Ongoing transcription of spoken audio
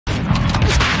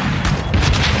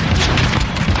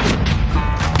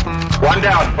One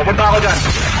down. Papunta ako dyan.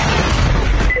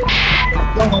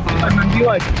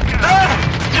 Ah!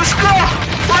 Diyos ko!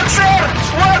 Wag, sir!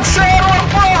 Wag, sir! Wag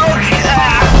po!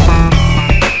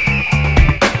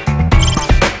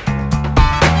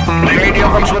 May radio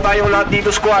comms ba tayong lahat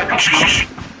dito, squad? Ako,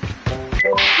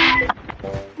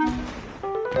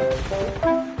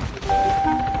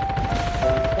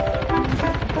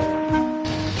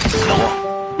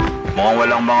 mukhang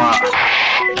walang mga...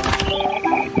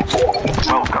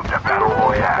 Welcome to Battle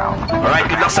Royale. Alright,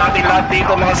 good luck sa ating lahat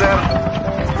dito, mga sir.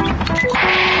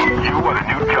 You want a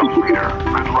new jump leader.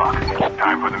 Good luck.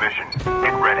 Time for the mission.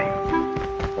 Get ready.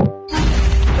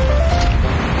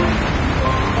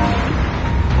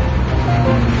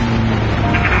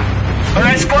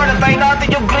 Alright, squad, antayin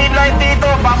natin yung green light dito.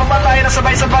 Bababa tayo na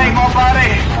sabay-sabay, mga pare.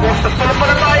 Tulad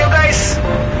pala tayo, guys.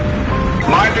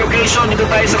 Mark location, dito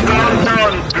tayo sa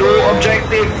countdown. Blue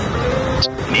objective.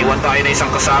 Iniwan tayo na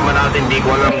isang kasama natin. Di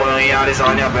ko alam kung nangyayari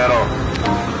sa kanya, pero...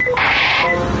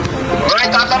 Alright,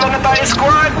 tatalon na tayo,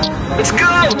 squad. Let's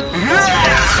go!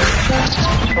 Yeah!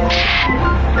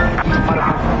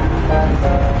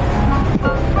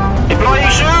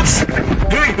 Deploying shoots!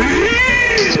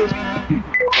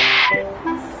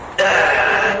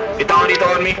 Ito ako dito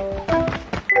on me.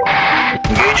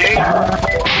 Engaging.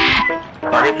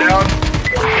 Target down.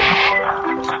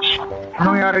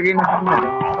 Anong nangyari ginawa mo?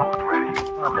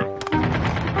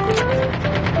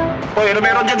 Hoy, ano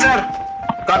meron dyan, sir?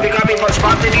 Copy,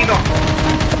 spot dito.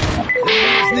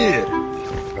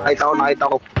 Nakita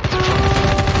ko.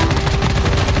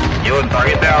 Yun,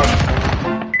 target down.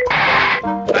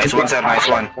 Nice one, sir, nice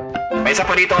one. May isa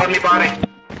pa dito on me, pare.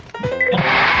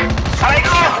 Aray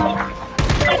ko!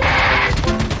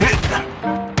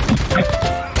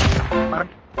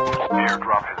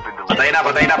 Airdrop has been delivered.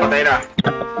 Patay na.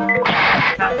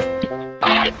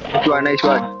 Nice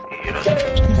one.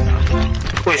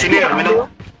 Uy, sino yan? May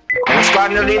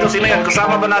scanner dito, sino yan?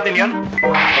 Kasama ba natin yan?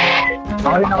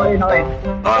 Okay.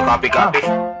 Copy.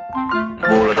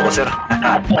 Bulot ako, sir.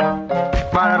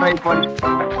 Para rifle.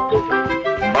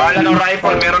 Bahala ng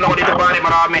rifle, meron ako dito, pare,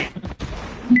 marami.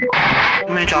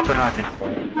 Ano yung chopper natin?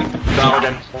 Ito ako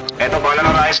dyan. Eto, bahala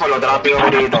ng rifle, dropping ako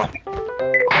dito.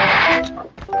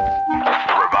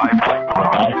 Revive flight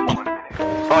below.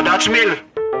 1 minute. Dutch mill.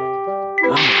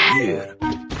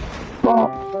 Po.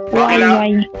 Baka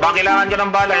kailangan ka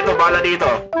ng bala. Ito, bala dito.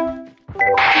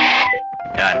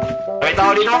 Yan. May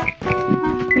tao dito?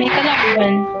 May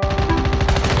kalaban.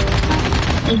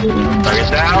 Target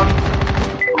down.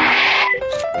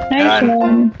 Nice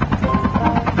one.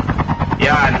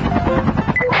 Yan.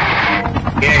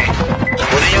 Okay.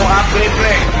 Kunin yung upgrade,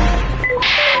 pre.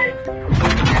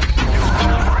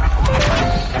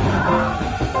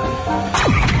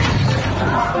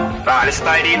 Alis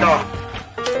tayo dito.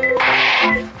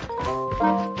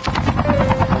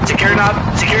 Secure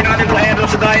natin itong airdrop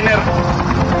sa diner.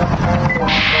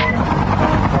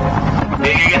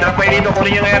 Gigigit-drop kayo dito.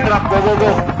 Kunin yung airdrop. Go.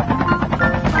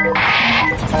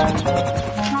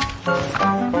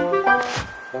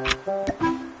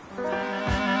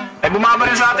 Ay, bumaba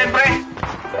rin sa atin, pre.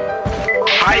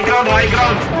 High ground.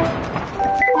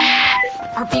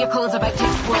 Our vehicle is about to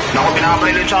explode. Naku,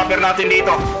 pinapapail yung chopper natin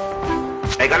dito.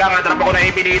 Ay, drop ako na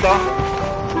AP dito.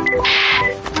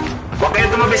 Huwag kayo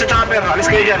tumabi sa chopper. Alis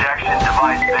kayo dyan. Protection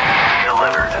device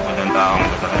delivered. Magandang taong.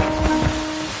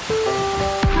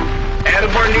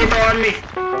 Airborne dito on me.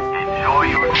 Enjoy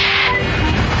your...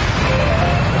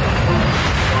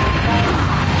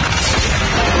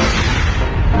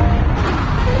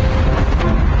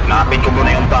 Napin ko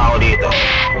muna yung tao dito.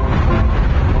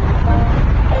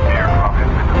 Airdrop has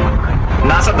been delivered.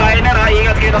 Nasa diner ha.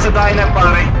 Ingat kayo sa diner,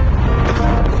 pare.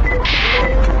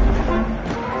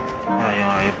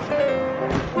 Ayun.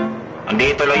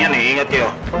 Andito lang yan eh. Ingat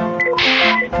kayo.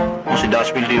 Si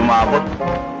Dashville di umabot.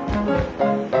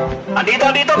 Andito,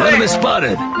 pre! Enemy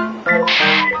spotted!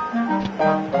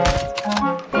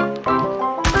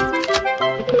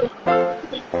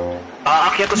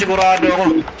 Aakyat to sigurado ako.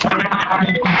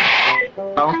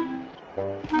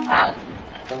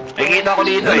 Nakikita ko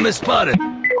dito Enemy eh. spotted!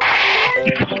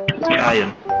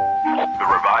 Ayun. The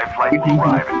revived flight will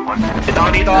arrive in 1 minute. Kita ko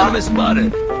dito ha. Enemy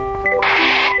spotted!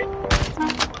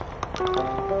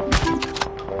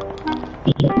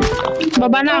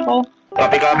 Baba na ako.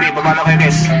 Copy. Baba na kayo,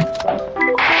 guys.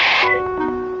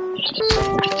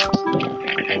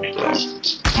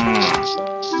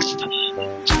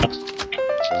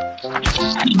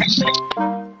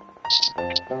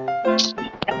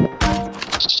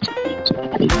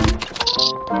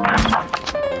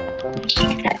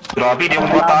 Grabe, di ako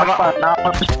makatama.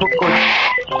 Nakapasok ko.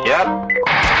 Yep.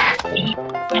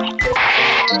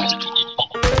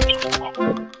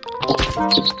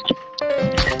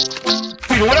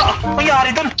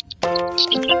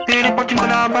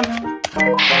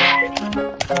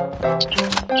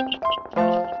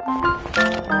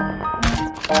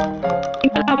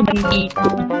 dito.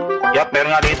 Yup,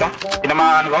 meron nga dito.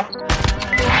 Tinamaan ko.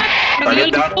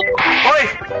 Talit down. Hoy!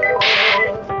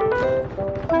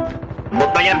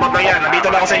 Bot na yan, bot na yan.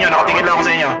 Nandito lang ako sa inyo, nakatingin lang ako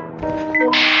sa inyo.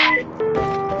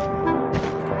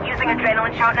 Using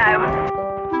adrenaline shot now.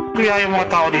 Kaya yung mga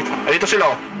tao dito. Ay, dito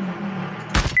sila oh.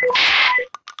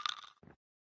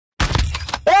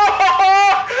 Oh!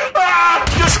 Ah!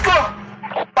 Diyos ko!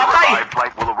 Patay! My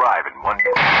flight will arrive in 1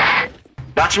 minute.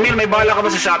 Dutch Mill, may bala ka ba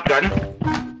sa shotgun?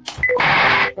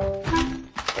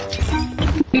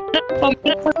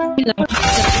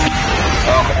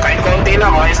 Oh, kahit konti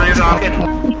lang, ayos na yun sa akin.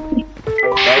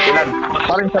 Kahit ilan.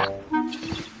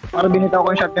 Parang binitaw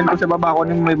ko yung shotgun ko sa baba ko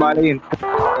nung may bala yun.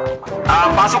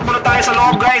 Pasok muna tayo sa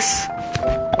loob, guys.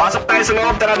 Pasok tayo sa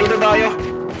loob, tara dito tayo.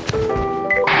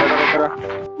 Tara.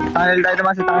 Tunnel tayo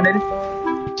naman sa tunnel.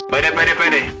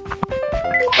 Pwede.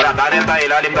 Tara, tunnel tayo,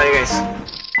 ilalim tayo, guys.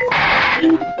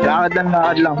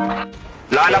 Lakad lang.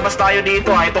 Lalabas tayo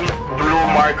dito, itong blue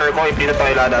marker ko, hindi na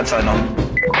tayo ladaan sa ano.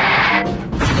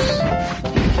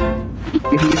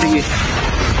 Sige.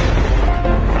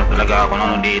 Talaga ako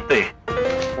na dito eh.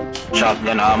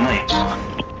 Shotgun ammo eh.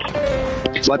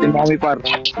 Batin mo kami par.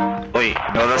 Uy,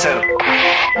 no sir.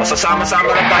 Basta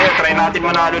sama-sama lang tayo, try natin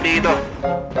manalo dito.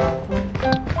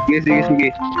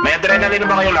 Sige. May adrenaline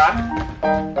ba kayo lahat?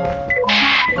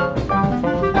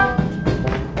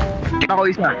 Ako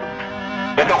isa.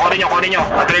 Ito, kunin nyo.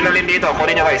 Adrenaline dito,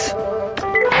 kunin nyo guys.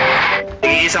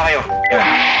 Tig-iisa kayo. Yan.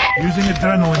 Using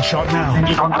adrenaline shot now.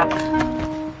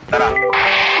 Tara.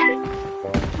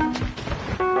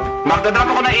 Magdadrop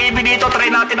ako ng AB dito, try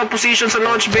natin ang position sa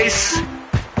launch base.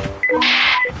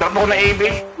 Drop ako ng AB.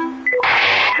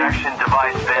 Ejection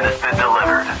device bin has been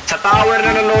delivered. Sa tower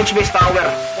na ng launch base,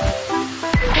 tower.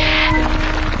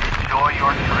 Enjoy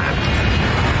your trip.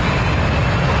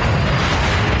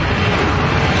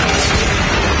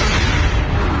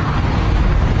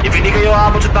 If hindi kayo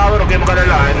aabot sa tower, huwag kayo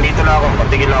makalala. Dito lang ako,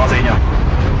 patigil lang ako sa inyo.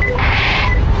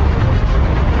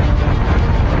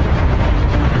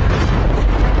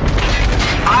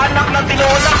 Anak ng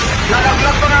tinola!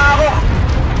 Nalaglag pa nga ako!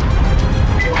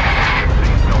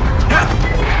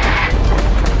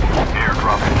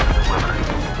 Airdrop has been delivered.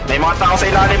 May mga tao sa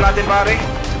ilalim natin, pare.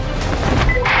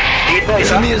 Dito,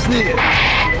 isa. Huwag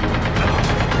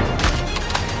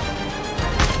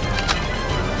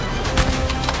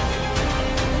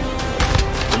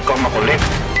kang makulit.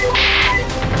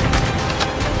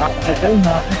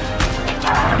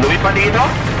 Luwi pa dito?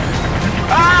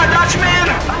 Dutchman!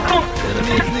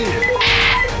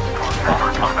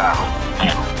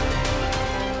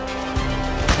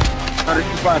 Sorry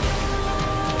si par.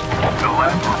 The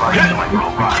left revive flight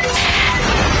will arrive.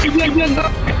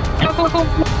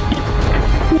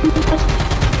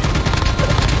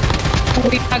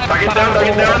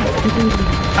 Target down.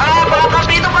 Baka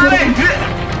dito, pare!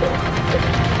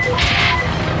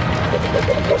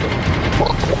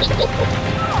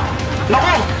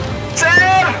 Naku!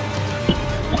 Sir!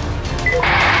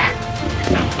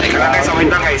 Teka lang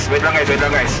guys, wait lang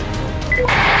guys.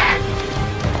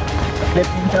 Let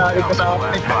me sorry ko sa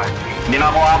akin. Hindi na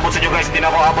ako aabot sa inyo guys,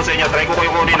 Try ko kayo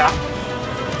kunin ha.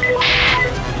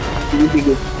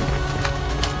 Sige.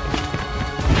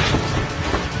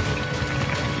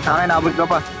 Sa akin, abot ka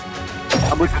pa.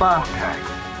 Abot pa.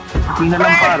 Tingnan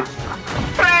lang par.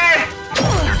 Pre!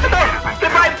 Ito!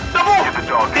 Revive! Naku!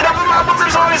 Hindi na ako maabot sir,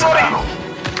 sorry.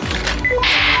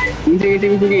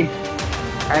 Sige.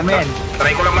 Amen.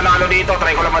 Try ko lang manalo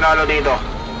dito.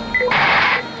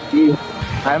 Sige.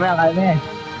 Amen.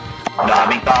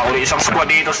 Daming tao ulit, isang squad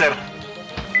dito sir.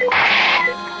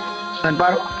 Saan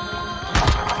par?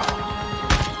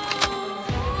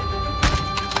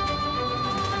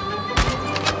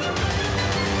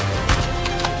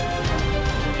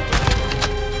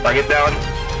 Target down.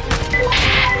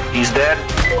 He's dead.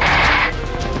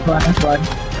 One.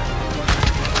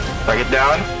 Target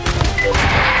down.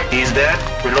 He's dead.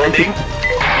 Reloading.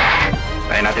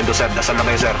 Kaya natin to sir. Dasal lang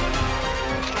kayo sir.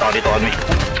 Dito on me.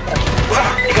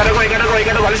 Ikaw na go.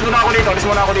 Alis muna ako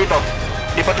dito.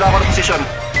 Lipat lang ako ng posisyon.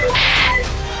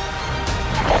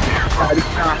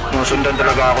 Sundan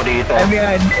talaga ako dito.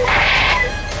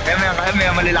 Kaya mo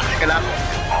yan. Malilaks ka lang.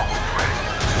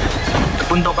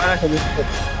 Punto ka na sa list.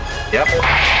 Yep.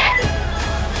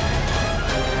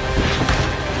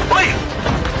 Uy!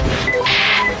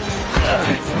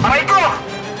 Aray ko!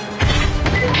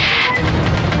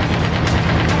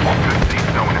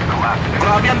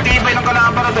 Grabe ang tibay ng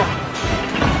kalaban na to.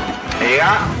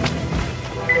 Iya.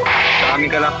 Dami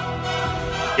ka lang.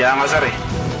 Kaya nga sir eh.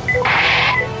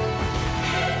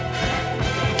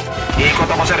 Ikot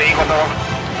ako sir, ikot ako.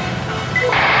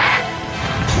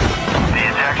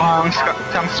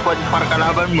 isang squad para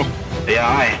kalaban mo. Kaya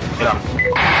nga eh. Ilang.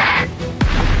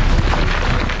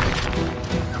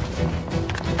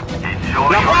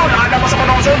 Naku, nakalabas ako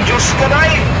ng zone. Diyos ko na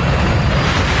eh.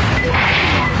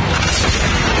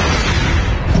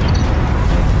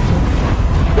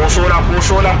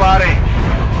 Puso lang pare.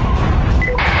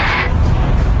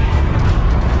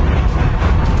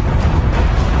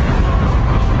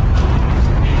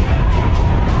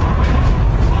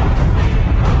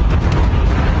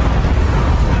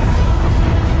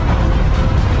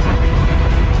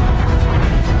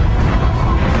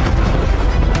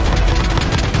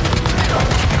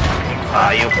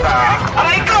 Ayop ka.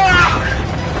 Aray ko!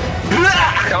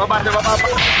 Sa baba pa.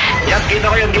 Yan, kita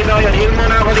ko yan. Heal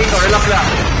muna ako dito. Relax lang.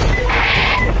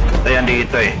 Ayan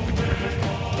dito eh.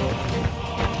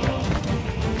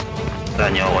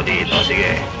 Saan niyo ako dito?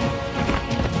 Sige.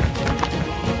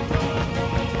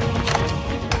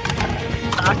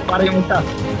 Taas para yung isa.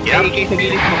 Yep. AK sa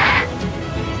gilid mo.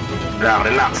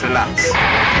 Relax.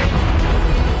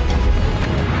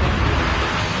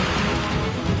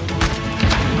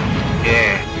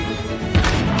 Yeah.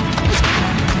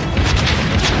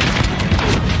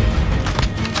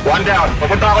 One down.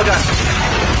 Papunta ako dyan.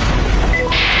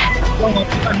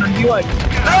 Nandiwan.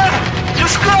 Ah!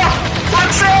 Diyos ko!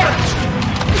 One sir!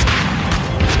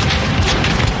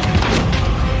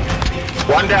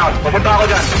 One down. Papunta ako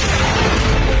dyan.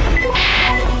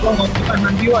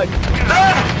 Nandiwan.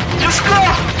 Ah! Diyos ko!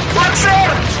 One sir!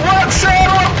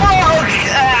 Wag po!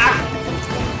 Ah!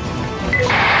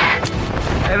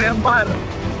 Remember.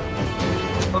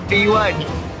 Mag-B1.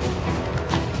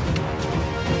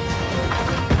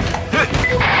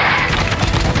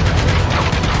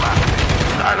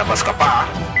 Lalabas ka pa.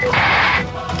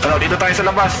 Ano, dito tayo sa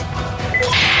labas.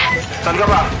 Saan ka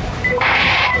ba?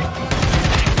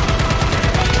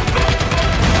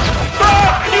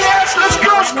 Ah! Yes! Let's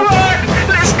go, squad!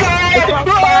 Let's go!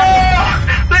 Ah!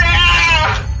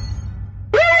 Ah!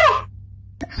 Woo!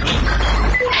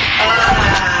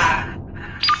 Ah!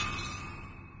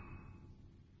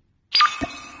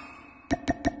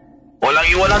 Walang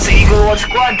iwanan sa Eagle One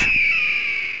Squad.